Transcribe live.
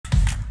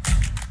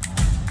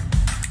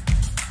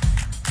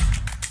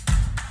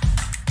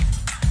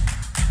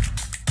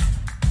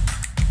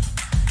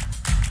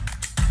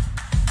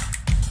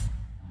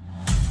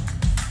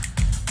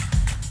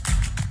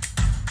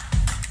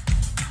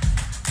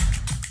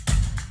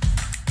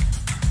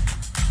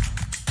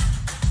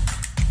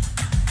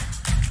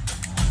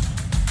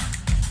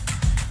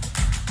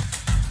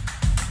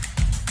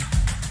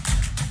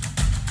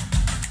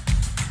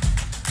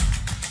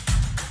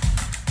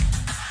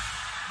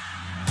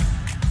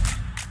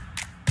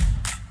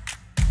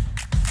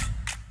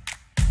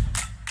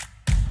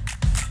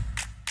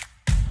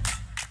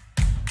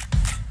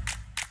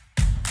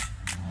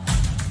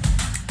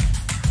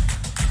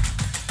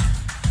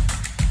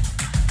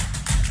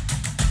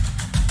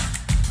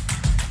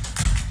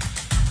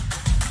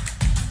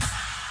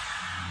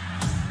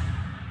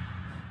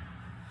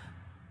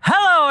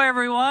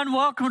everyone.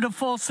 Welcome to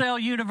Full Sail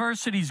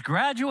University's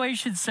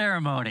graduation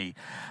ceremony.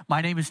 My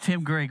name is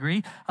Tim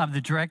Gregory. I'm the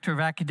Director of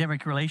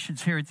Academic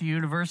Relations here at the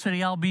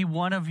university. I'll be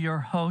one of your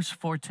hosts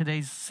for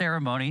today's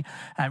ceremony,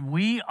 and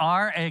we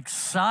are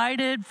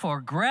excited for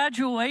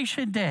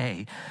graduation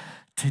day.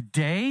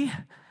 Today,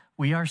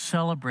 we are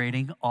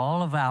celebrating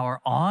all of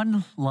our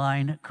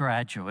online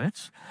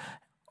graduates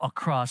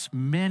across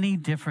many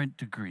different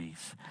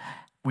degrees.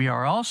 We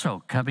are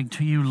also coming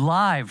to you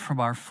live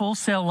from our Full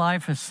Sail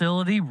Live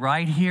facility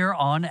right here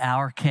on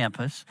our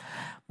campus.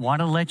 Want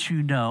to let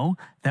you know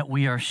that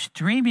we are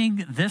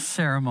streaming this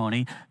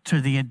ceremony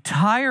to the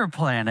entire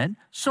planet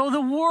so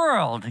the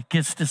world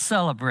gets to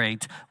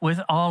celebrate with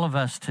all of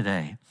us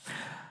today.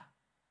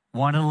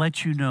 Want to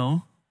let you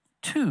know,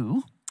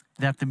 too,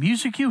 that the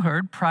music you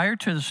heard prior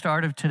to the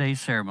start of today's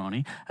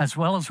ceremony, as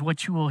well as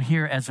what you will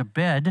hear as a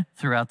bed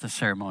throughout the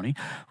ceremony,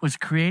 was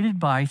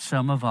created by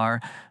some of our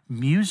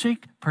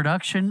music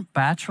production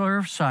Bachelor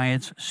of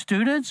Science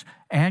students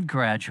and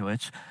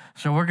graduates.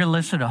 So we're going to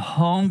listen to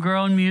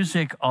homegrown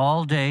music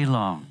all day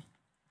long.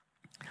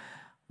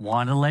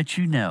 Want to let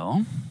you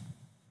know,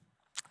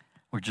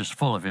 we're just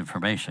full of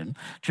information,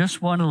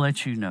 just want to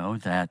let you know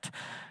that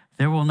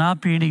there will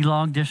not be any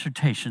long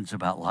dissertations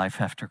about life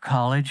after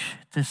college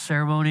at this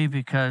ceremony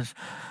because,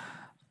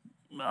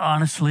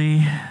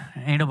 honestly,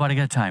 ain't nobody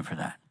got time for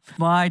that.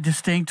 My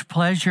distinct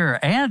pleasure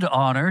and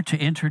honor to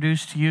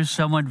introduce to you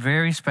someone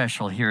very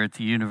special here at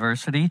the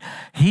university.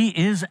 He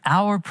is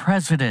our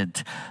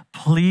president.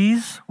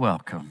 Please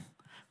welcome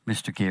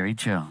Mr. Gary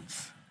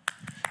Jones.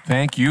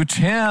 Thank you,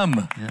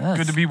 Tim. Yes.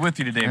 Good to be with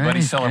you today, Great,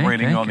 buddy,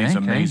 celebrating great, all these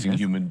great, amazing great.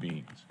 human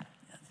beings.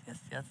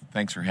 Yes.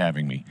 Thanks for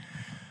having me.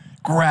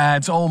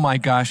 Grads, oh my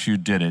gosh, you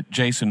did it.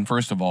 Jason,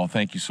 first of all,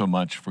 thank you so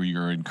much for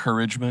your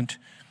encouragement.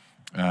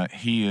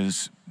 He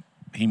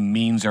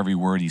means every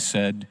word he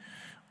said.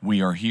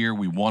 We are here.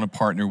 We want to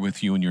partner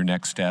with you in your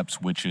next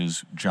steps, which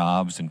is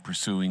jobs and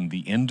pursuing the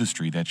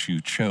industry that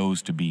you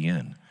chose to be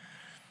in.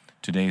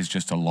 Today is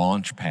just a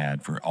launch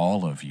pad for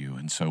all of you,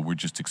 and so we're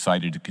just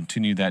excited to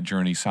continue that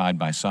journey side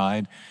by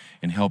side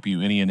and help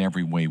you any and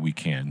every way we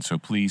can. So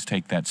please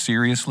take that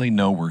seriously.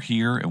 Know we're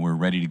here and we're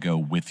ready to go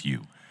with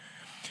you.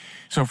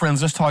 So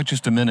friends, let's talk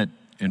just a minute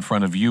in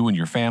front of you and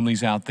your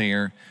families out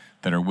there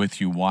that are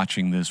with you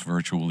watching this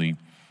virtually.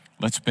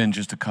 Let's spend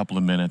just a couple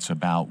of minutes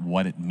about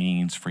what it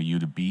means for you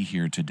to be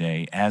here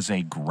today as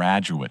a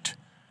graduate,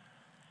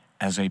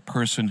 as a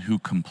person who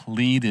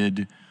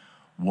completed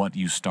what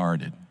you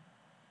started,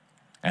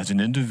 as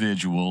an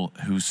individual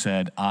who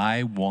said,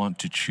 I want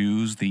to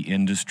choose the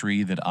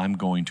industry that I'm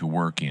going to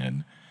work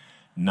in,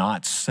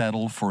 not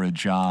settle for a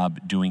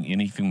job doing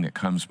anything that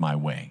comes my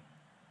way.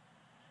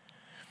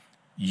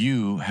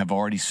 You have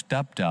already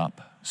stepped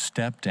up,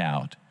 stepped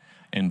out,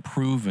 and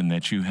proven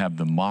that you have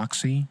the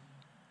moxie.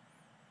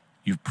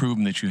 You've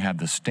proven that you have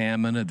the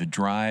stamina, the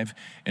drive,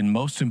 and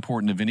most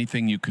important of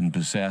anything you can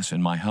possess,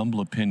 in my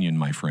humble opinion,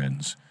 my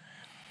friends,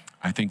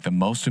 I think the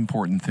most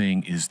important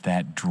thing is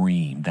that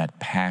dream, that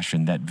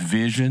passion, that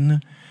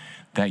vision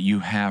that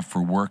you have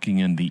for working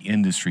in the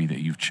industry that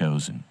you've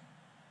chosen.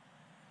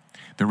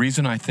 The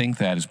reason I think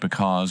that is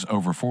because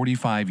over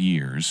 45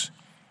 years,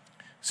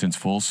 since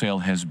Full Sail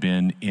has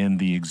been in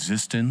the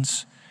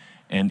existence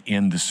and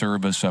in the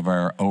service of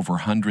our over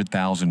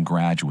 100,000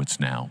 graduates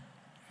now,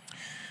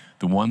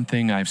 the one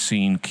thing I've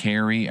seen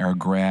carry our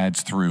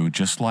grads through,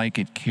 just like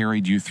it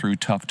carried you through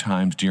tough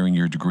times during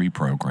your degree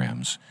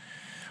programs,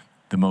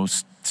 the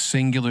most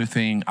singular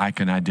thing I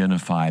can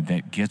identify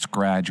that gets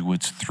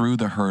graduates through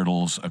the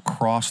hurdles,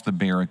 across the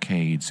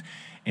barricades,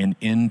 and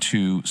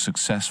into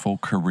successful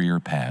career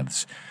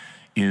paths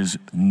is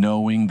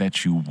knowing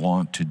that you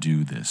want to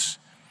do this.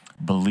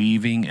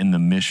 Believing in the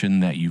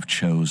mission that you've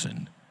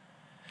chosen,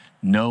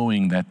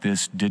 knowing that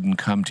this didn't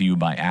come to you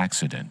by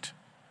accident,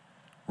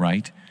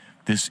 right?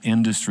 This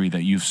industry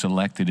that you've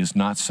selected is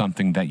not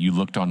something that you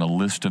looked on a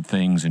list of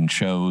things and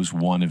chose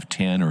one of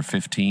 10 or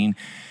 15.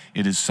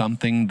 It is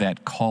something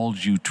that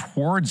called you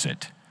towards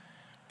it,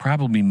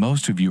 probably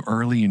most of you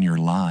early in your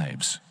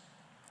lives.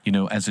 You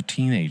know, as a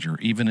teenager,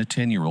 even a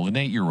 10-year-old, an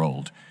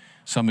 8-year-old,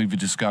 some of you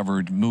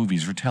discovered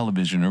movies or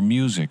television or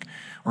music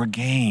or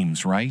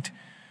games, right?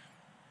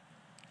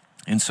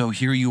 And so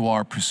here you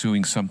are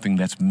pursuing something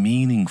that's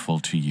meaningful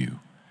to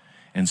you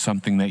and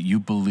something that you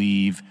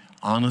believe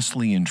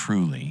honestly and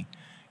truly,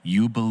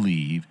 you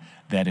believe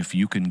that if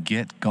you can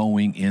get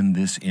going in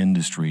this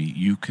industry,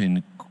 you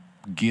can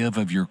give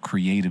of your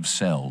creative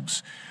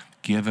selves,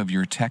 give of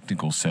your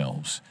technical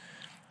selves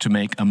to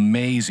make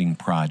amazing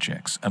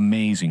projects,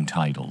 amazing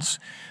titles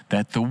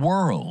that the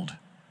world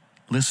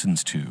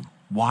listens to,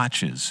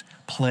 watches,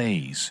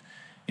 plays,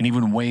 and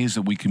even ways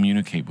that we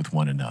communicate with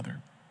one another.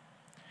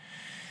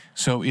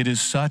 So it is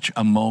such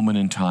a moment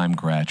in time,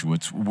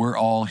 graduates. We're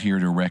all here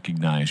to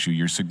recognize you,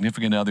 your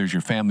significant others,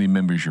 your family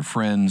members, your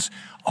friends,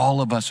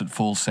 all of us at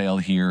Full Sail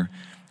here,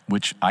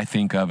 which I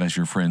think of as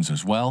your friends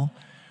as well.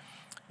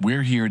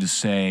 We're here to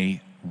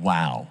say,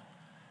 wow,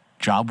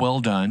 job well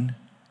done.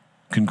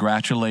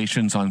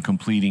 Congratulations on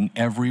completing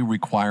every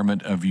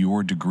requirement of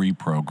your degree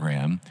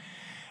program.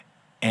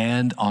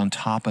 And on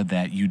top of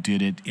that, you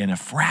did it in a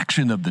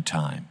fraction of the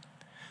time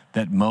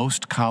that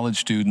most college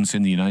students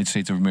in the United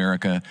States of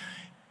America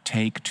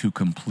take to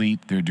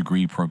complete their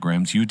degree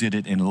programs. You did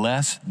it in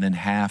less than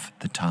half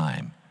the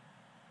time.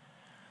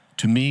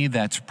 To me,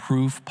 that's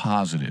proof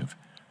positive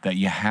that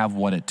you have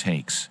what it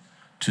takes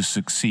to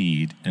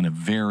succeed in a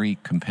very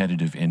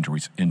competitive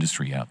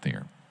industry out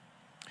there.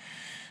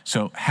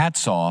 So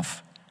hats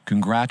off,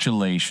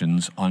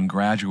 congratulations on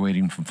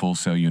graduating from Full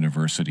Sail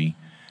University.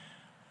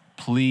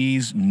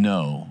 Please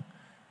know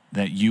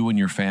that you and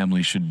your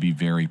family should be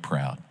very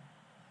proud.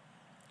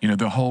 You know,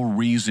 the whole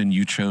reason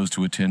you chose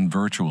to attend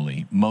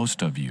virtually,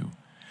 most of you,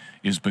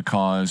 is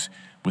because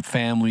with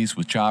families,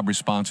 with job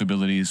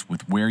responsibilities,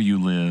 with where you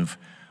live,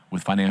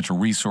 with financial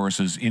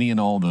resources, any and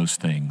all those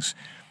things,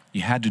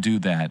 you had to do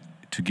that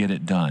to get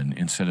it done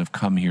instead of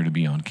come here to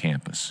be on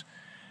campus.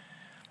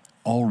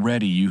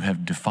 Already you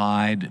have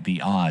defied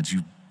the odds.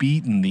 You've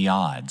beaten the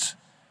odds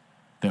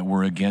that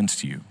were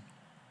against you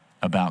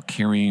about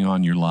carrying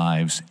on your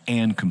lives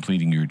and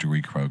completing your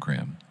degree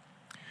program.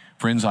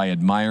 Friends, I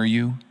admire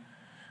you.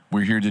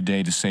 We're here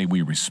today to say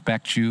we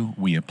respect you,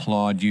 we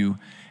applaud you,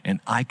 and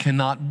I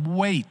cannot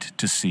wait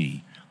to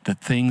see the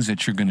things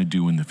that you're going to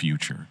do in the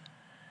future.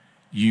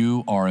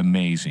 You are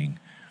amazing.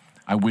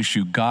 I wish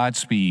you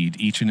Godspeed,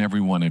 each and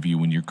every one of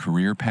you, in your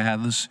career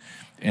paths,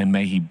 and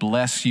may He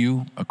bless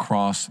you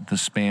across the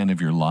span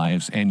of your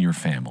lives and your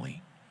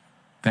family.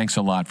 Thanks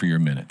a lot for your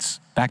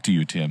minutes. Back to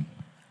you, Tim.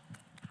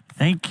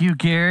 Thank you,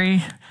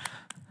 Gary.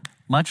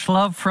 Much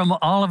love from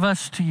all of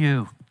us to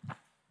you.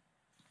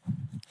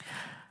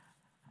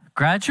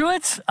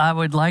 Graduates, I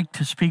would like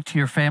to speak to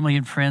your family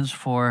and friends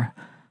for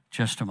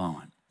just a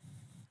moment.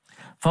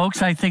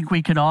 Folks, I think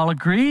we can all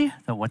agree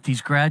that what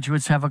these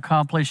graduates have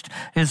accomplished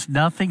is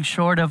nothing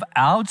short of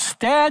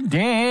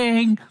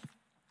outstanding.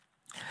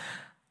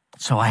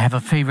 So I have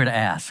a favor to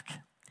ask.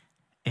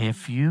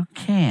 If you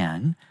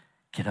can,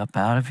 get up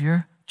out of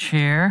your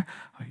chair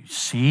or your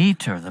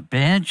seat or the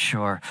bench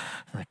or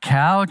the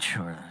couch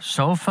or the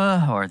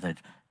sofa or the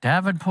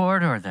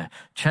Davenport or the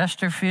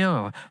Chesterfield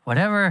or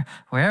whatever,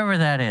 wherever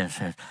that is.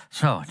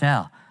 So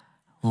now,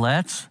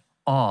 let's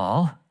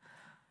all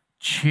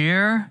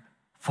cheer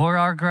for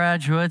our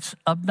graduates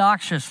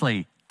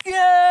obnoxiously.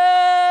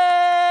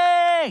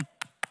 Yay!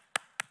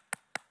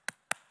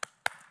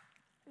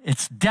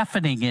 It's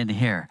deafening in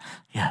here.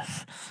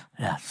 Yes.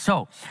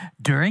 So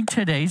during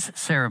today's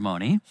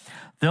ceremony,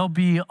 there'll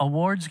be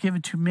awards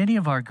given to many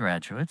of our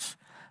graduates.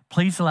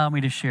 Please allow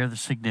me to share the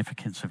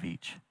significance of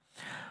each.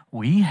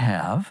 We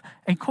have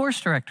a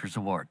Course Director's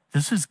Award.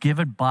 This is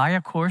given by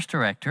a course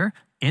director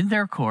in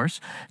their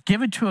course,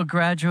 given to a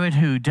graduate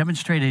who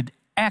demonstrated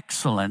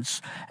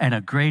excellence and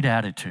a great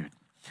attitude.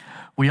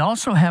 We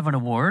also have an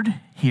award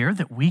here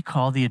that we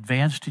call the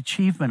Advanced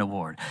Achievement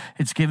Award.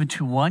 It's given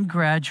to one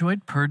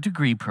graduate per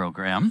degree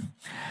program,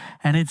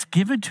 and it's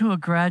given to a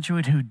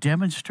graduate who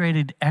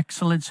demonstrated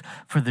excellence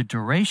for the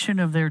duration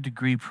of their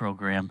degree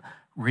program,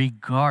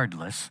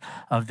 regardless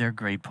of their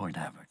grade point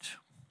average.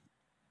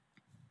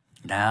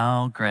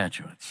 Now,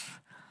 graduates,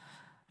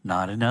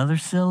 not another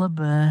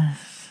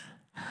syllabus,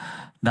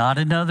 not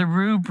another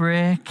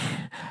rubric,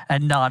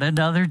 and not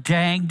another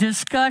dang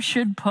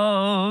discussion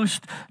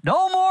post.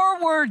 No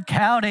more word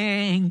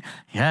counting.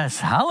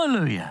 Yes,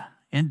 hallelujah.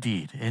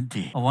 Indeed.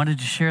 I wanted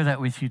to share that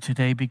with you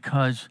today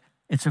because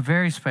it's a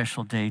very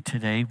special day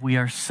today. We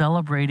are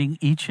celebrating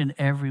each and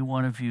every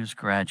one of you as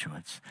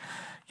graduates.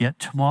 Yet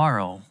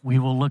tomorrow, we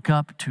will look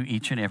up to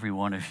each and every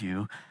one of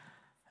you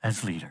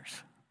as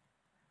leaders.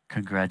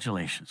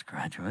 Congratulations,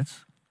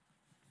 graduates.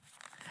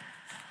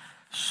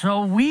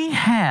 So we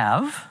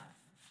have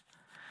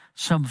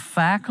some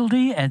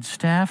faculty and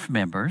staff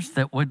members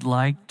that would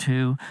like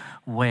to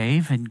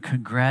wave and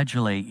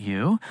congratulate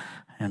you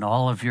and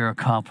all of your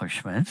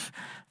accomplishments.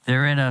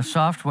 They're in a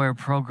software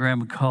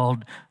program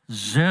called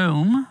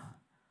Zoom.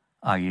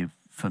 Are you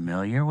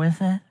familiar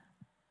with it?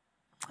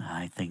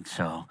 I think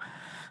so.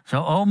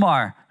 So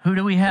Omar, who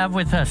do we have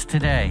with us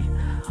today?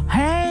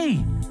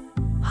 Hey,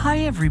 hi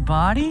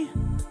everybody.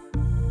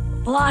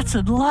 Lots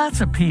and lots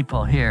of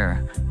people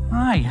here.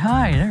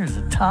 Hi, there's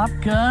a Top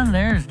Gun,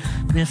 there's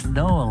Miss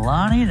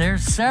Noelani,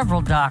 there's several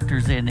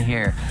doctors in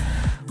here.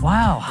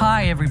 Wow,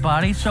 hi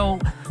everybody. So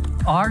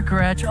our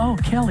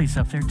Kelly's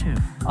up there too.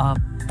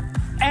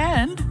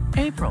 And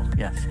April,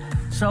 yes.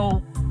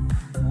 So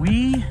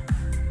we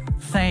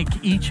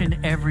thank each and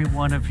every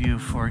one of you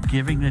for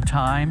giving the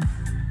time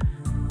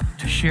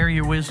to share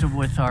your wisdom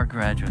with our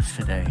graduates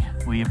today.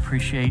 We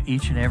appreciate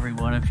each and every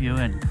one of you,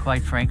 and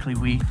quite frankly,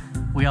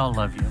 we all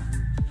love you.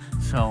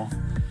 So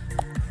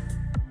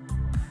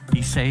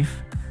be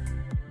safe,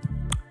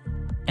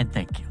 and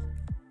thank you.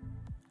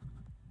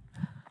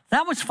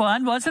 That was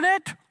fun, wasn't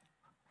it?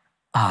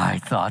 I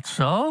thought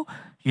so.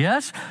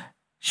 Yes.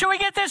 Should we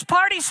get this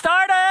party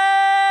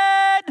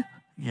started?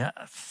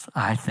 Yes,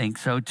 I think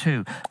so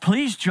too.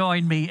 Please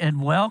join me in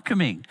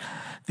welcoming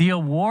the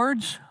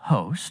awards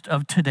host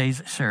of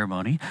today's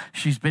ceremony.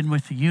 She's been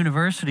with the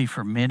university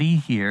for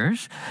many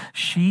years.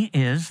 She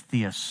is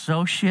the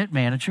associate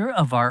manager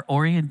of our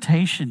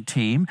orientation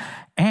team,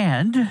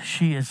 and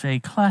she is a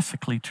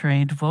classically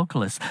trained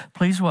vocalist.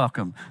 Please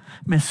welcome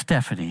Miss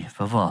Stephanie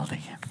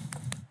Vivaldi.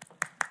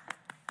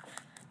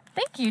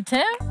 Thank you,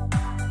 Tim.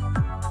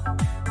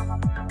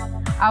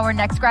 Our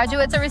next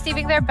graduates are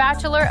receiving their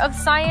Bachelor of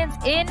Science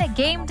in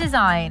Game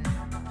Design.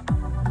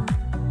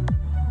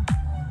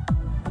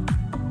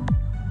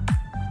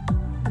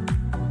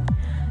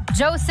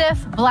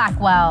 Joseph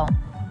Blackwell.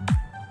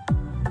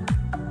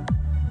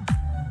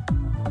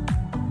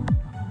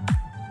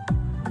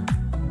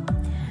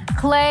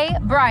 Clay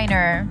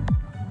Briner.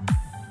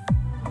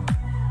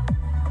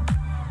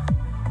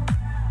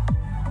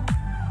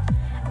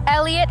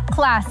 Elliot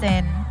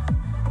Klassen.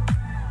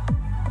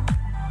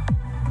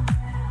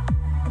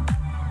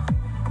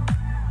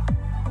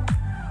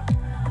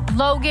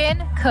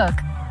 Logan Cook.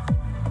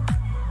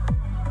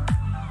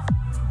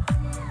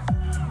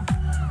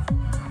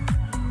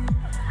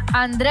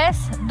 Andres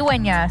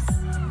Dueñas.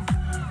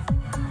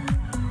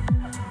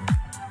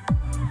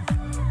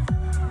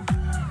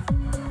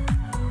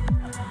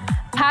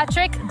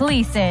 Patrick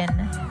Gleason.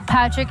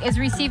 Patrick is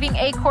receiving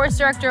a Course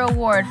Director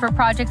Award for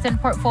Projects in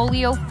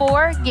Portfolio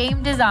 4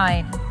 Game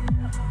Design.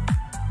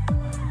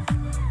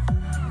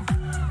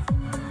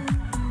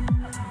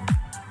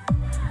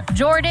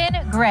 Jordan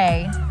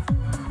Gray.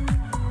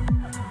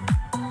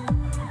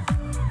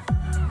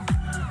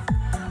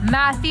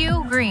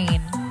 Matthew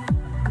Green.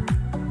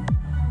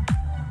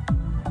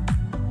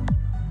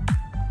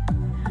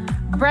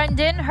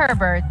 Brendan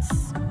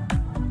Herberts.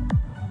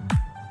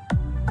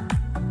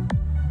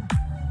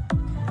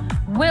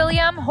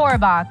 William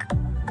Horbach.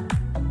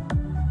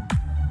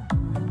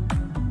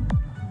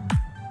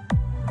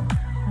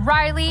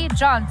 Riley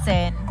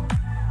Johnson.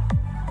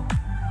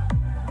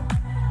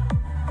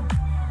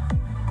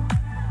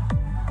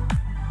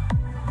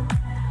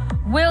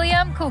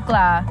 William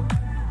Kukla.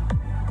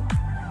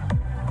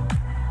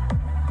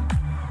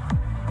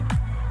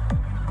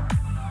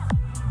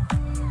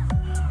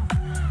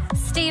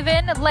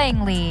 Stephen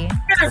Langley.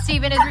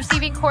 Stephen is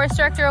receiving Course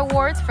Director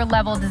Awards for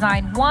Level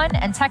Design 1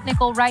 and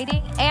Technical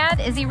Writing, and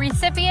is the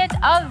recipient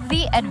of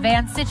the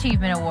Advanced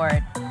Achievement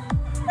Award.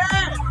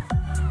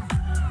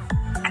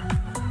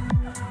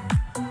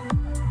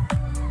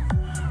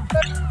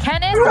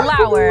 Kenneth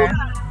Lauer.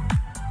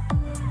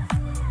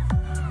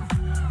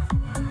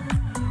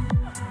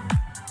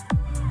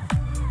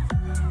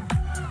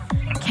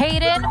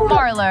 Caden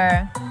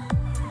Marler.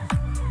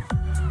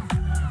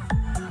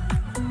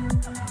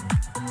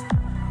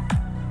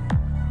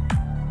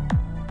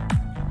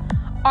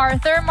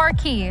 Arthur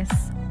Marquise.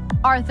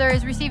 Arthur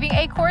is receiving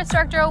a Course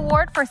Director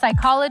Award for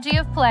Psychology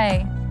of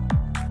Play.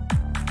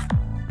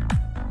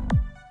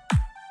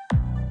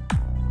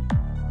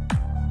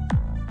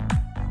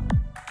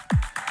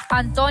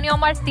 Antonio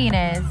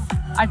Martinez.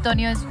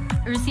 Antonio is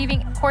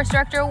receiving Course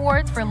Director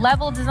Awards for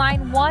Level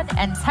Design 1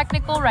 and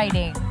Technical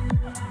Writing.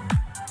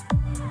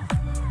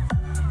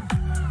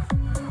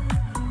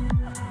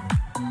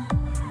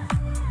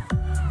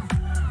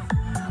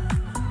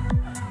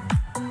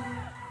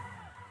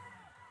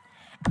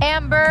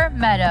 Amber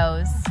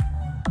Meadows.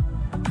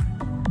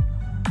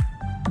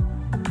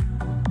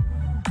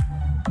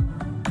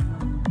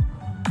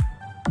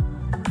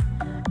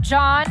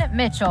 John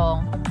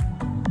Mitchell.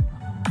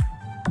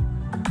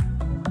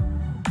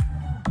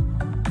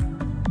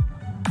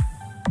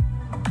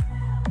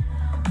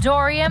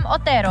 Dorian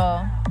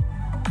Otero.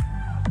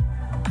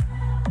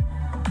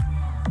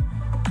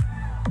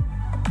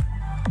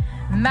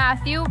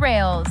 Matthew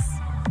Rails.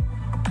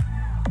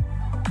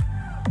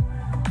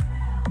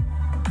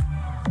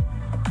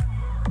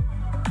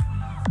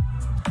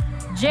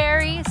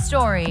 Jerry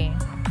Story.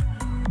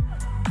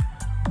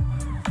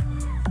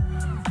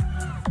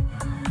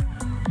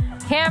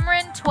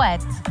 Cameron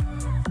Twett.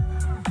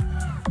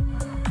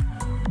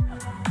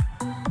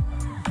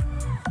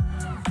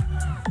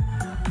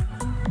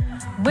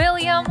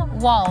 William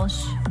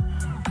Walsh.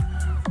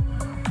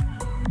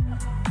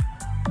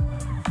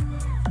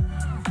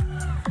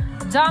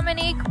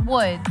 Dominique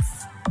Woods.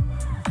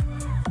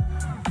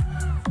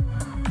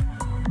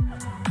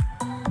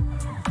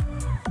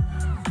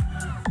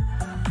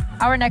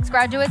 Our next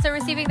graduates are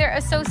receiving their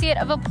Associate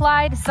of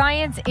Applied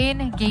Science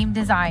in Game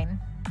Design.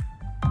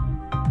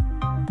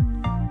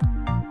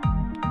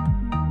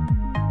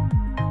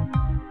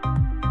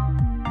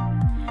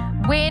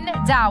 Wynn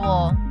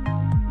Dowell.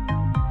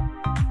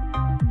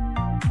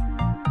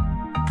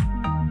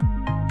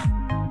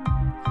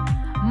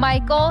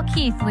 Michael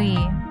Keithley.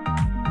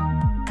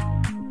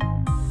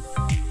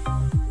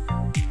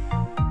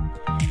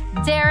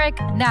 Derek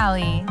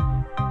Nally.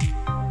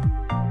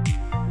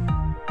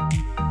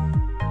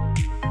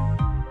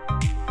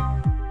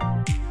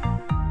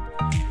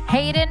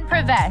 Hayden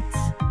Privet.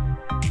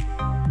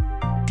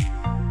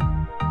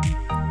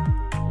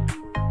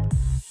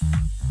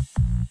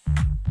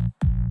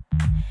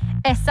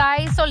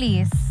 Esai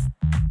Solis.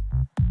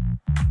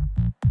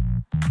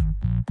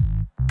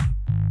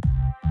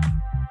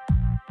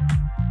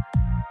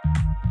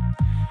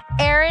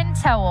 Aaron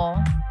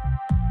Towell.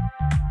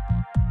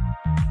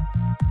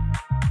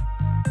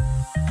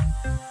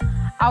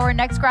 Our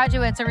next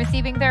graduates are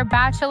receiving their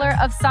Bachelor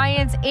of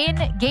Science in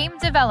Game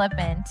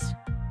Development.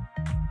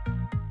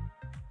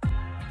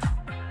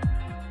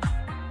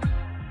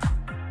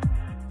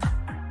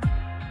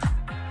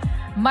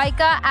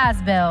 Micah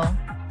Asbill.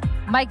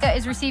 Micah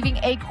is receiving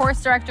a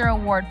Course Director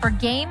Award for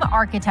Game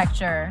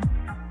Architecture.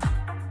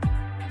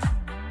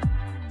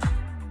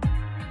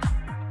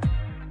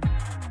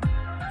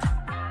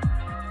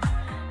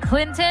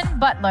 Clinton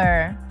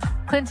Butler.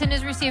 Clinton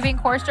is receiving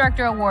Course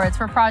Director Awards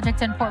for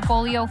Project and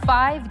Portfolio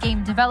 5,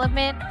 Game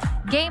Development,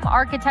 Game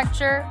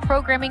Architecture,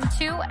 Programming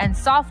 2, and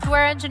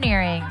Software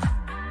Engineering.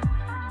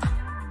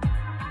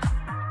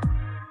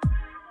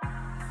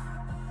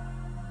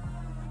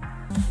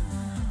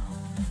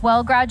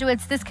 Well,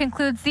 graduates, this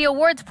concludes the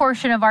awards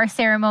portion of our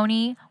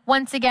ceremony.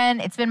 Once again,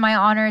 it's been my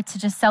honor to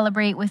just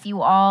celebrate with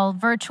you all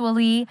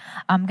virtually.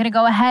 I'm going to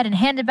go ahead and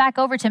hand it back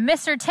over to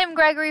Mr. Tim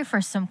Gregory for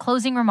some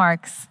closing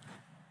remarks.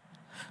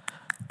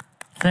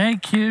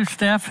 Thank you,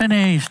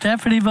 Stephanie.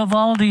 Stephanie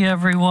Vivaldi,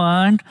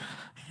 everyone.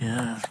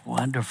 Yes,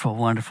 wonderful,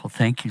 wonderful.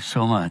 Thank you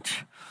so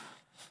much.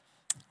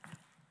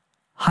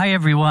 Hi,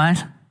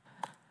 everyone.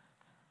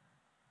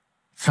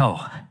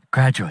 So,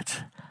 graduates,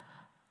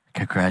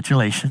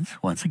 congratulations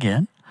once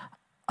again.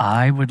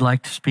 I would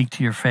like to speak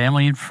to your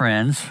family and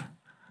friends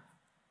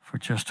for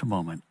just a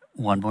moment,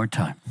 one more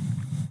time.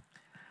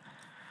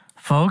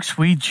 Folks,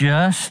 we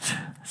just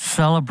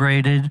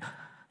celebrated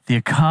the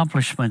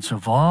accomplishments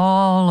of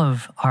all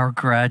of our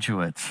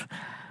graduates.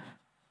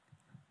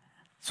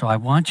 So I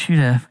want you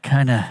to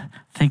kind of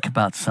think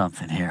about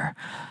something here.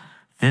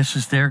 This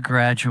is their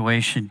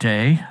graduation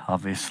day,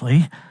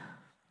 obviously.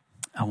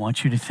 I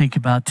want you to think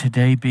about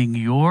today being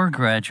your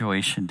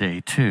graduation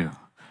day too,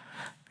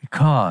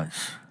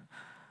 because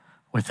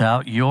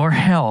without your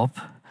help,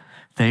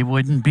 they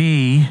wouldn't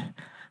be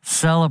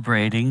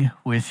celebrating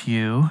with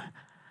you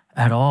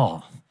at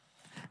all.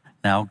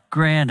 Now,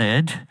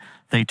 granted,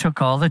 they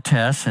took all the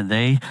tests and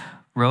they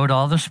wrote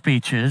all the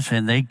speeches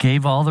and they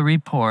gave all the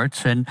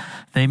reports and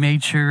they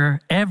made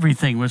sure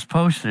everything was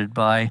posted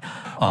by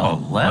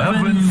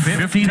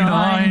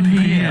 11:59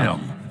 p.m.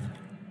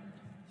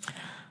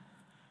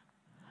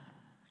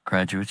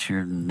 Graduates,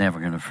 you're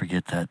never going to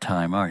forget that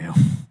time, are you?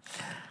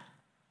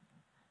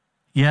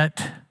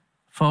 Yet,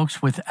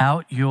 folks,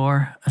 without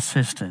your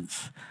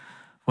assistance,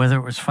 whether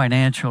it was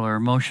financial or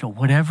emotional,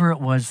 whatever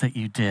it was that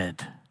you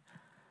did,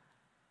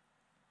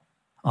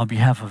 on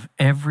behalf of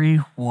every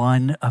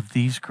one of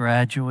these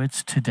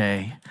graduates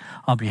today,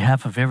 on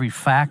behalf of every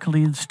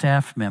faculty and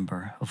staff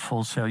member of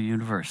Full Sail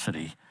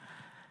University,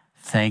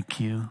 thank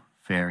you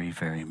very,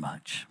 very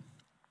much.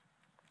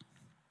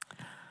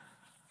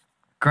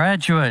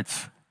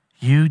 Graduates,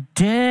 you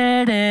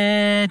did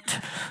it.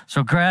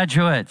 So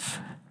graduates,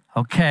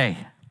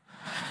 okay,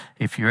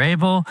 if you're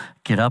able,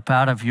 get up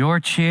out of your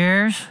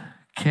chairs.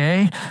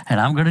 Okay, and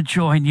I'm going to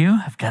join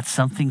you. I've got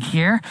something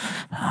here.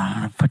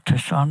 I'm going to put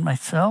this on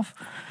myself.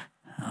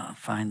 I'll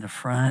find the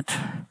front.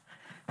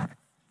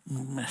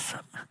 I'm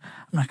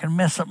not going to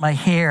mess up my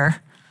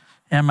hair,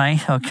 am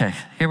I? Okay,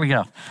 here we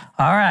go.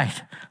 All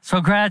right, so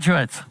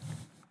graduates,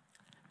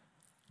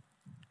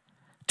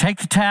 take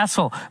the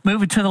tassel,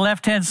 move it to the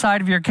left-hand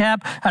side of your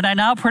cap, and I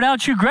now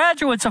pronounce you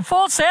graduates of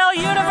Full Sail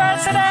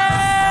University!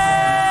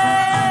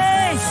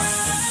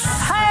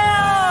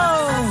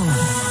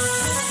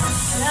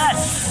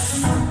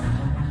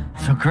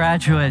 So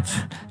graduates,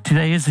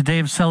 today is the day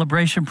of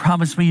celebration.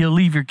 Promise me you'll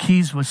leave your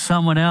keys with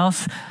someone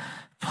else.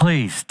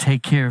 Please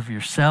take care of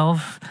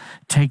yourself,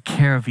 take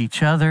care of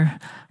each other.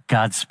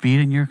 Godspeed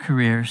in your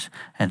careers,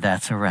 and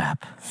that's a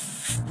wrap.